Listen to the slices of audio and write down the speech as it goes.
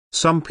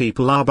Some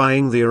people are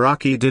buying the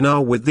Iraqi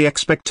dinar with the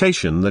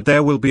expectation that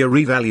there will be a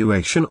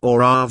revaluation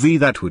or RV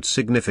that would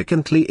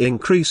significantly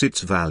increase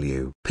its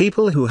value.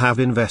 People who have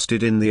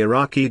invested in the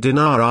Iraqi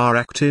dinar are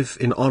active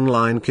in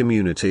online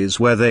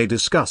communities where they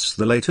discuss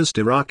the latest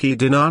Iraqi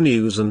dinar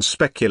news and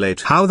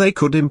speculate how they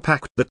could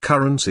impact the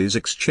currency's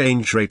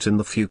exchange rate in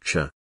the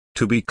future.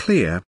 To be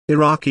clear,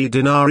 Iraqi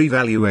dinar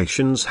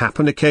evaluations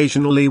happen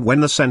occasionally when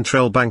the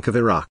Central Bank of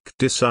Iraq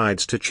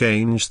decides to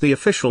change the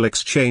official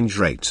exchange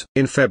rate.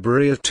 In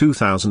February of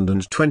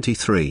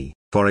 2023,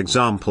 for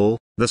example,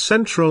 the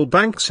central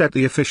bank set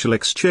the official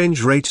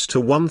exchange rate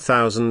to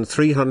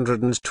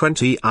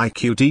 1,320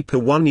 IQD per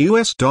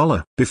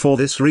 $1. Before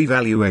this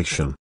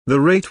revaluation,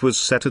 the rate was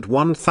set at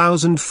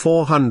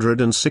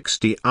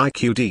 1,460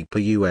 IQD per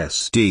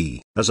USD.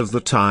 As of the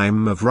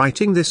time of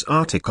writing this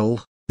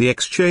article, the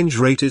exchange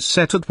rate is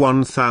set at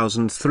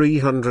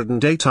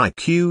 1,308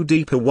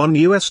 IQD per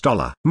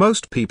 $1.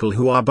 Most people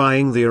who are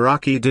buying the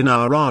Iraqi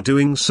dinar are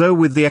doing so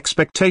with the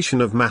expectation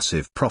of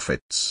massive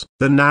profits.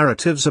 The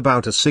narratives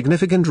about a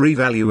significant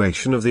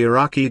revaluation of the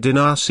Iraqi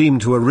dinar seem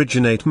to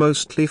originate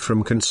mostly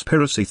from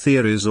conspiracy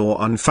theories or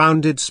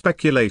unfounded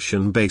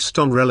speculation based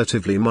on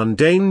relatively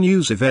mundane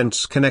news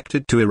events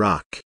connected to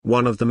Iraq.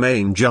 One of the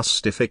main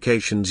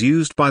justifications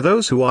used by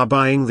those who are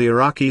buying the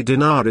Iraqi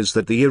dinar is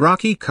that the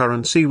Iraqi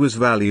currency was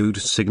valued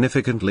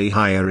significantly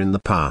higher in the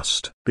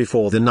past.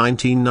 Before the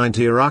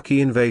 1990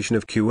 Iraqi invasion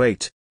of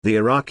Kuwait, the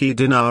Iraqi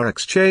dinar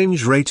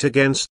exchange rate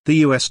against the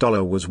US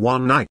dollar was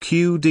 1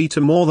 IQD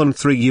to more than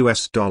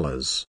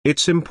 $3.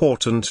 It's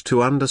important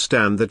to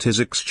understand that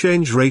his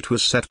exchange rate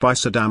was set by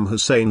Saddam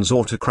Hussein's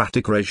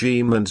autocratic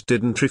regime and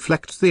didn't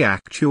reflect the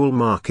actual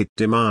market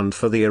demand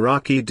for the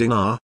Iraqi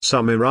dinar.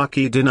 Some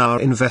Iraqi dinar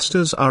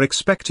investors are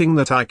expecting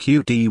that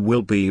IQD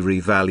will be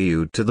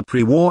revalued to the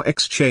pre-war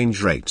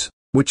exchange rate,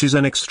 which is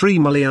an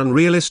extremely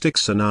unrealistic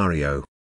scenario.